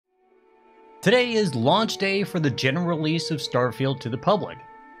Today is launch day for the general release of Starfield to the public,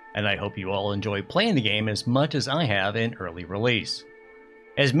 and I hope you all enjoy playing the game as much as I have in early release.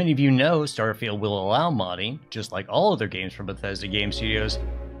 As many of you know, Starfield will allow modding, just like all other games from Bethesda Game Studios,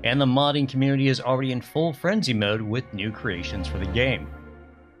 and the modding community is already in full frenzy mode with new creations for the game.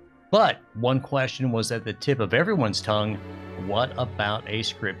 But one question was at the tip of everyone's tongue: what about a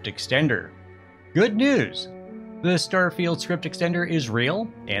script extender? Good news! The Starfield script extender is real,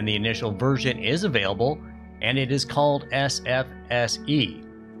 and the initial version is available, and it is called SFSE.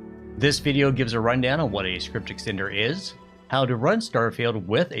 This video gives a rundown on what a script extender is, how to run Starfield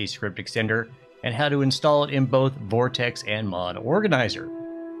with a script extender, and how to install it in both Vortex and Mod Organizer.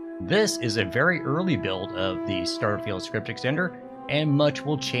 This is a very early build of the Starfield script extender, and much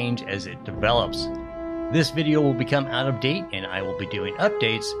will change as it develops. This video will become out of date, and I will be doing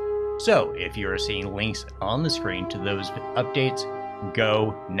updates. So, if you are seeing links on the screen to those updates,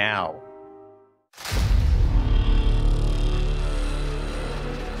 go now.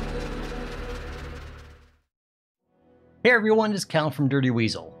 Hey everyone, it's Cal from Dirty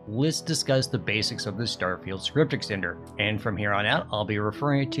Weasel. Let's discuss the basics of the Starfield script extender, and from here on out, I'll be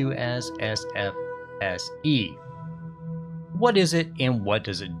referring to it as SFSE. What is it and what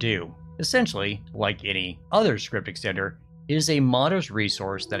does it do? Essentially, like any other script extender, it is a modder's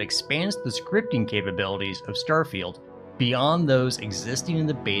resource that expands the scripting capabilities of Starfield beyond those existing in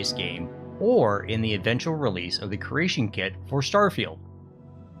the base game or in the eventual release of the creation kit for Starfield.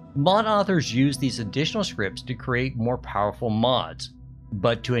 Mod authors use these additional scripts to create more powerful mods,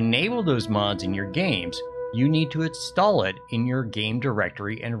 but to enable those mods in your games, you need to install it in your game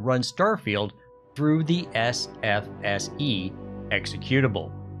directory and run Starfield through the SFSE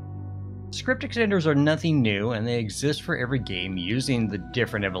executable. Script extenders are nothing new, and they exist for every game using the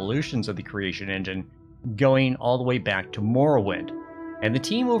different evolutions of the creation engine, going all the way back to Morrowind. And the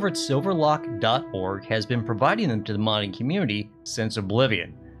team over at silverlock.org has been providing them to the modding community since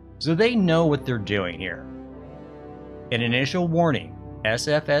Oblivion, so they know what they're doing here. An initial warning: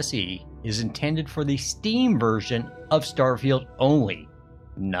 SFSE is intended for the Steam version of Starfield only,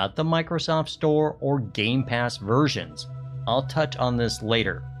 not the Microsoft Store or Game Pass versions. I'll touch on this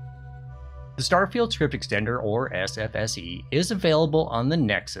later. The Starfield script extender, or SFSE, is available on the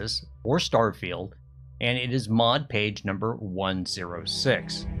Nexus or Starfield, and it is mod page number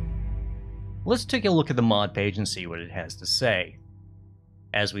 106. Let's take a look at the mod page and see what it has to say.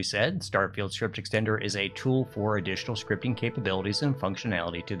 As we said, Starfield script extender is a tool for additional scripting capabilities and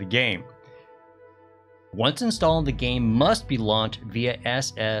functionality to the game. Once installed, the game must be launched via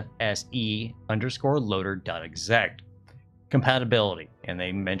SFSE_loader.exec. Compatibility, and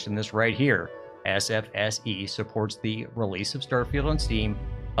they mention this right here. SFSE supports the release of Starfield on Steam.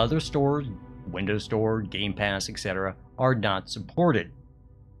 Other stores, Windows Store, Game Pass, etc. are not supported.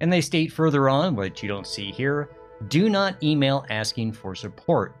 And they state further on, what you don't see here, do not email asking for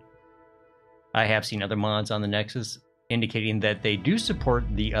support. I have seen other mods on the Nexus indicating that they do support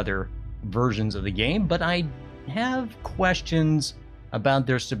the other versions of the game, but I have questions about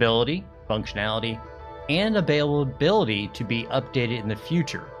their stability, functionality, and availability to be updated in the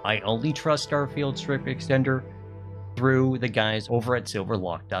future. I only trust Starfield script extender through the guys over at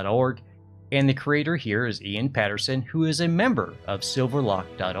silverlock.org, and the creator here is Ian Patterson, who is a member of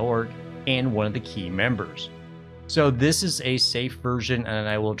silverlock.org and one of the key members. So this is a safe version, and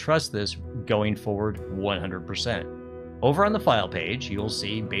I will trust this going forward 100%. Over on the file page, you'll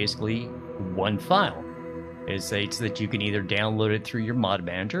see basically one file. It states that you can either download it through your mod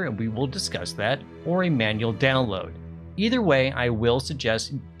manager, and we will discuss that, or a manual download. Either way, I will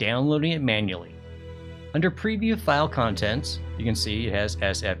suggest downloading it manually. Under preview file contents, you can see it has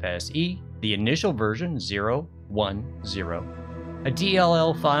SFSE, the initial version 0.1, a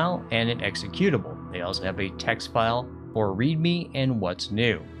DLL file, and an executable. They also have a text file for README and what's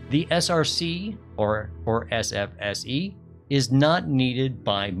new. The SRC, or SFSE, is not needed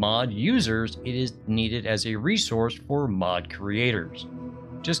by mod users. It is needed as a resource for mod creators.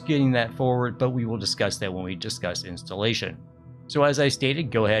 Just getting that forward, but we will discuss that when we discuss installation. So as I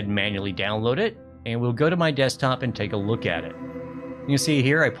stated, go ahead and manually download it, and we'll go to my desktop and take a look at it. You can see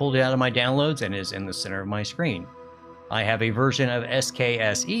here I pulled it out of my downloads and it is in the center of my screen. I have a version of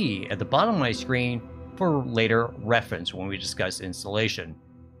SKSE at the bottom of my screen for later reference when we discuss installation.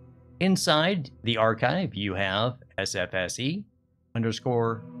 Inside the archive, you have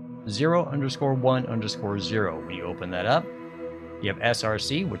SFSE_0_1_0. When you open that up, you have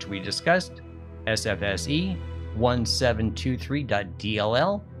SRC, which we discussed, SFSE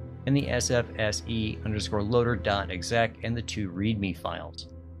 1723.dll, and the SFSE_loader.exec, and the two README files.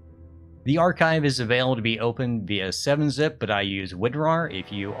 The archive is available to be opened via 7-zip, but I use WinRAR.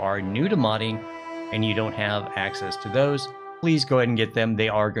 If you are new to modding and you don't have access to those, please go ahead and get them. They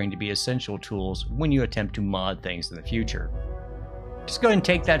are going to be essential tools when you attempt to mod things in the future. Just go ahead and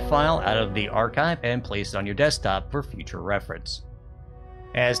take that file out of the archive and place it on your desktop for future reference.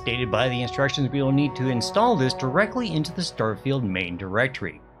 As stated by the instructions, we will need to install this directly into the Starfield main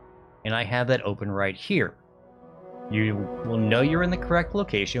directory, and I have that open right here. You will know you're in the correct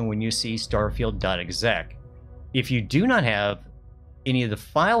location when you see starfield.exec. If you do not have any of the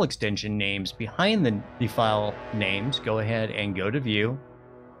file extension names behind the file names, go ahead and go to View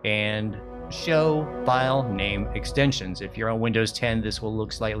and Show File Name Extensions. If you're on Windows 10, this will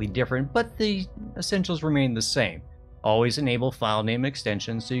look slightly different, but the essentials remain the same. Always enable file name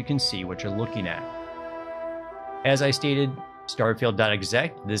extensions so you can see what you're looking at. As I stated,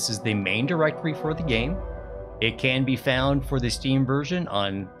 starfield.exec, this is the main directory for the game. It can be found for the Steam version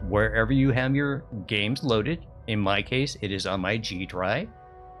on wherever you have your games loaded. In my case, it is on my G drive,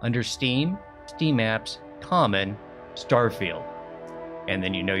 under Steam, Steam Apps, Common, Starfield. And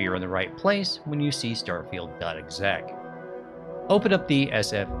then you know you're in the right place when you see starfield.exec. Open up the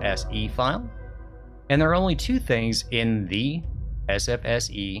SFSE file, and there are only two things in the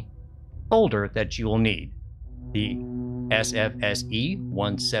SFSE folder that you will need. The SFSE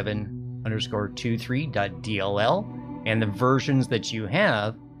 17_23.dll and the versions that you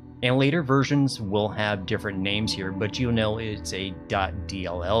have, and later versions will have different names here, but you'll know it's a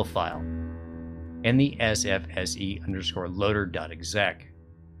 .dll file, and the SFSE_loader.exec.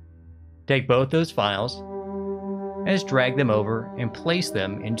 Take both those files and just drag them over and place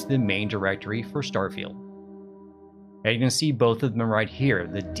them into the main directory for Starfield. And you can see both of them right here.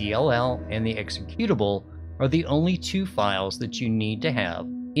 The DLL and the executable are the only two files that you need to have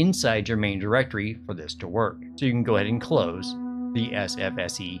inside your main directory for this to work. So you can go ahead and close the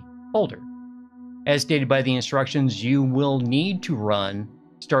SFSE folder. As stated by the instructions, you will need to run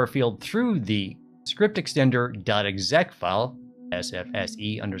Starfield through the script extender.exec file,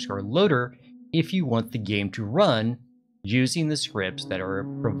 SFSE_loader, if you want the game to run using the scripts that are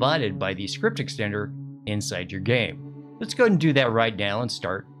provided by the script extender inside your game. Let's go ahead and do that right now and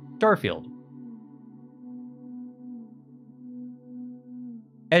start Starfield.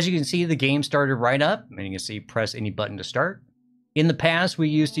 As you can see, the game started right up, and you can see press any button to start. In the past, we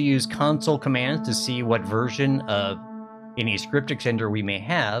used to use console commands to see what version of any script extender we may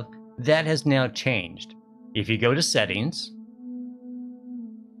have. That has now changed. If you go to Settings,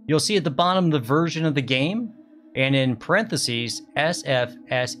 you'll see at the bottom the version of the game, and in parentheses,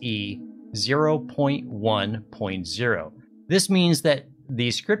 SFSE 0.1.0. This means that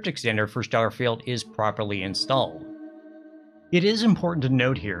the script extender for Starfield is properly installed. It is important to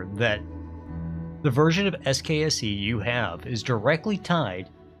note here that the version of SKSE you have is directly tied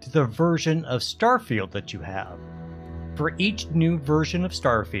to the version of Starfield that you have. For each new version of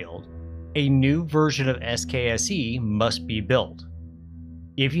Starfield, a new version of SKSE must be built.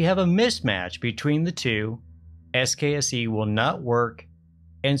 If you have a mismatch between the two, SKSE will not work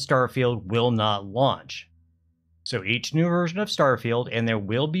and Starfield will not launch. So each new version of Starfield, and there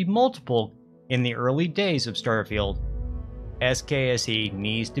will be multiple in the early days of Starfield, SKSE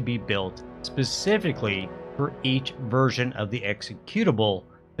needs to be built specifically for each version of the executable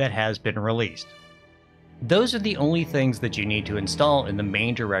that has been released. Those are the only things that you need to install in the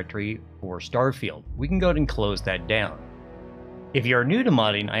main directory for Starfield. We can go ahead and close that down. If you're new to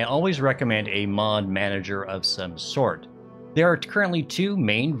modding, I always recommend a mod manager of some sort. There are currently two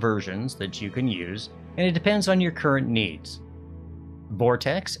main versions that you can use, and it depends on your current needs: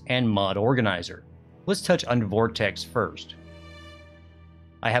 Vortex and Mod Organizer. Let's touch on Vortex first.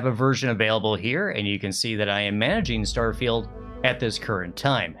 I have a version available here, and you can see that I am managing Starfield at this current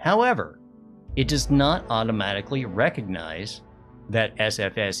time. However, it does not automatically recognize that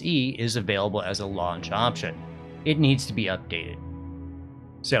SFSE is available as a launch option. It needs to be updated.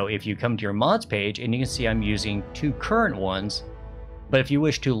 So if you come to your mods page, and you can see I'm using two current ones, but if you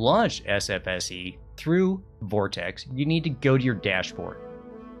wish to launch SFSE through Vortex, you need to go to your dashboard.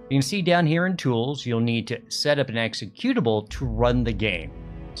 You can see down here in Tools, you'll need to set up an executable to run the game.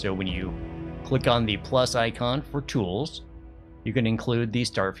 So when you click on the plus icon for Tools, you can include the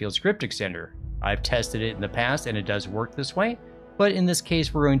Starfield script extender. I've tested it in the past and it does work this way, but in this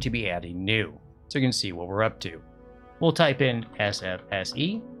case we're going to be adding new, so you can see what we're up to. We'll type in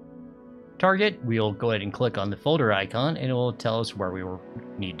SFSE target. We'll go ahead and click on the folder icon and it will tell us where we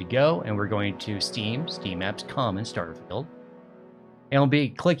need to go, and we're going to Steam, Steam Apps, Common, Starfield. And we'll be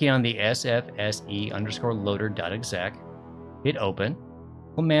clicking on the SFSE_loader.exec. Hit open.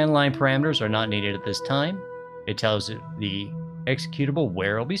 Command line parameters are not needed at this time. It tells it the executable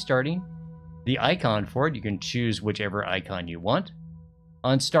where it'll be starting, the icon for it, you can choose whichever icon you want.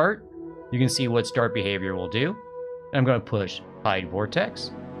 On start, you can see what start behavior will do. I'm going to push hide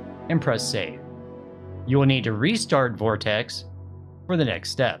Vortex and press save. You will need to restart Vortex for the next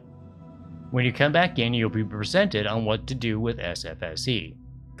step. When you come back in, you'll be presented on what to do with SFSE.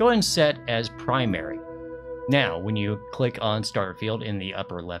 Go ahead and set as primary. Now, when you click on Starfield in the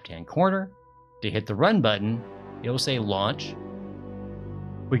upper left-hand corner, to hit the run button, it will say launch.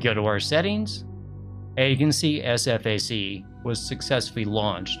 We go to our settings, and you can see SFSE was successfully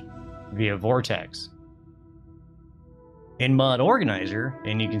launched via Vortex. In Mod Organizer,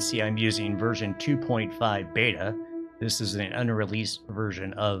 and you can see I'm using version 2.5 beta, this is an unreleased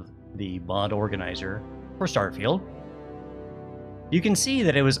version of the Mod Organizer for Starfield. You can see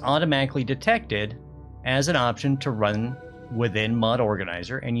that it was automatically detected as an option to run within Mod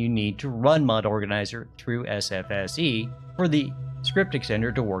Organizer, and you need to run Mod Organizer through SFSE for the script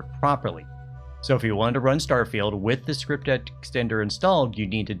extender to work properly. So if you want to run Starfield with the script extender installed, you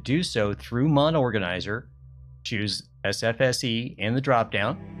need to do so through Mod Organizer, choose SFSE in the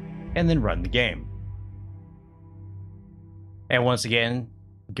dropdown, and then run the game. And once again,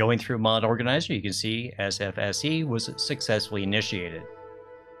 going through Mod Organizer, you can see SFSE was successfully initiated.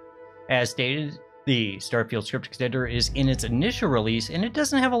 As stated, the Starfield script extender is in its initial release, and it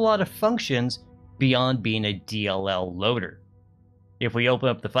doesn't have a lot of functions beyond being a DLL loader. If we open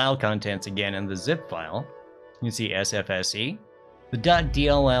up the file contents again in the zip file, you can see SFSE, the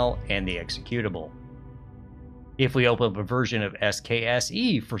 .dll, and the executable. If we open up a version of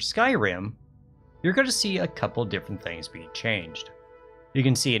SKSE for Skyrim, you're going to see a couple different things being changed. You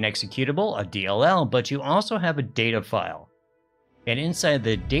can see an executable, a DLL, but you also have a data file. And inside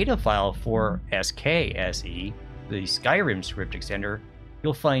the data file for SKSE, the Skyrim script extender,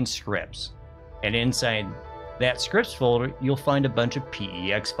 you'll find scripts. And inside that scripts folder, you'll find a bunch of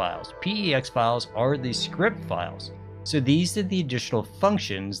PEX files. PEX files are the script files. So these are the additional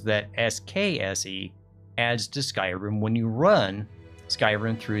functions that SKSE adds to Skyrim when you run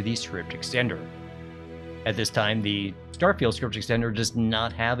Skyrim through the script extender. At this time, the Starfield script extender does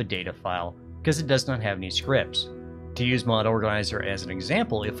not have a data file because it does not have any scripts. To use Mod Organizer as an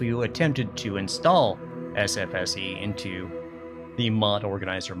example, if you attempted to install SFSE into the Mod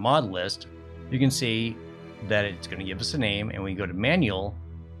Organizer mod list, you can see that it's going to give us a name, and when we go to manual,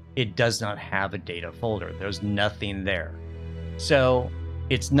 it does not have a data folder. There's nothing there. So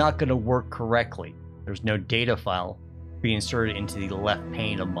it's not going to work correctly. There's no data file being inserted into the left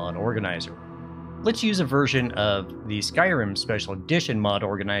pane of Mod Organizer. Let's use a version of the Skyrim Special Edition Mod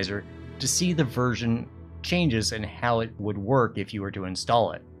Organizer to see the version changes and how it would work if you were to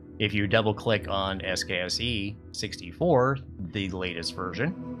install it. If you double click on SKSE 64, the latest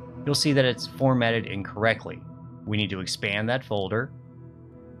version, you'll see that it's formatted incorrectly. We need to expand that folder,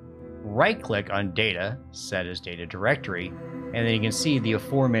 right click on data, set as data directory, and then you can see the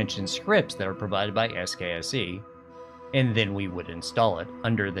aforementioned scripts that are provided by SKSE, and then we would install it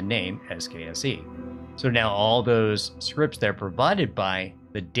under the name SKSE. So now all those scripts that are provided by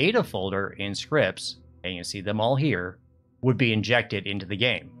the data folder in scripts, and you can see them all here, would be injected into the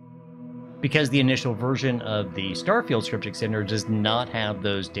game. Because the initial version of the Starfield script extender does not have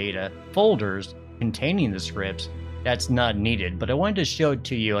those data folders containing the scripts, that's not needed, but I wanted to show it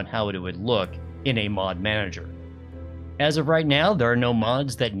to you on how it would look in a mod manager. As of right now, there are no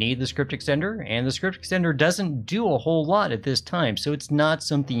mods that need the script extender, and the script extender doesn't do a whole lot at this time, so it's not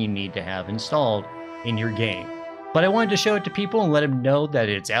something you need to have installed in your game. But I wanted to show it to people and let them know that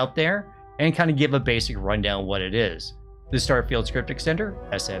it's out there, and kind of give a basic rundown what it is. The Starfield script extender,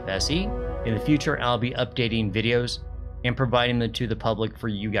 SFSE. In the future, I'll be updating videos and providing them to the public for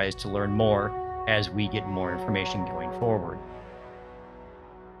you guys to learn more as we get more information going forward.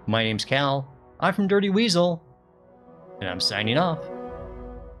 My name's Cal, I'm from Dirty Weasel, and I'm signing off.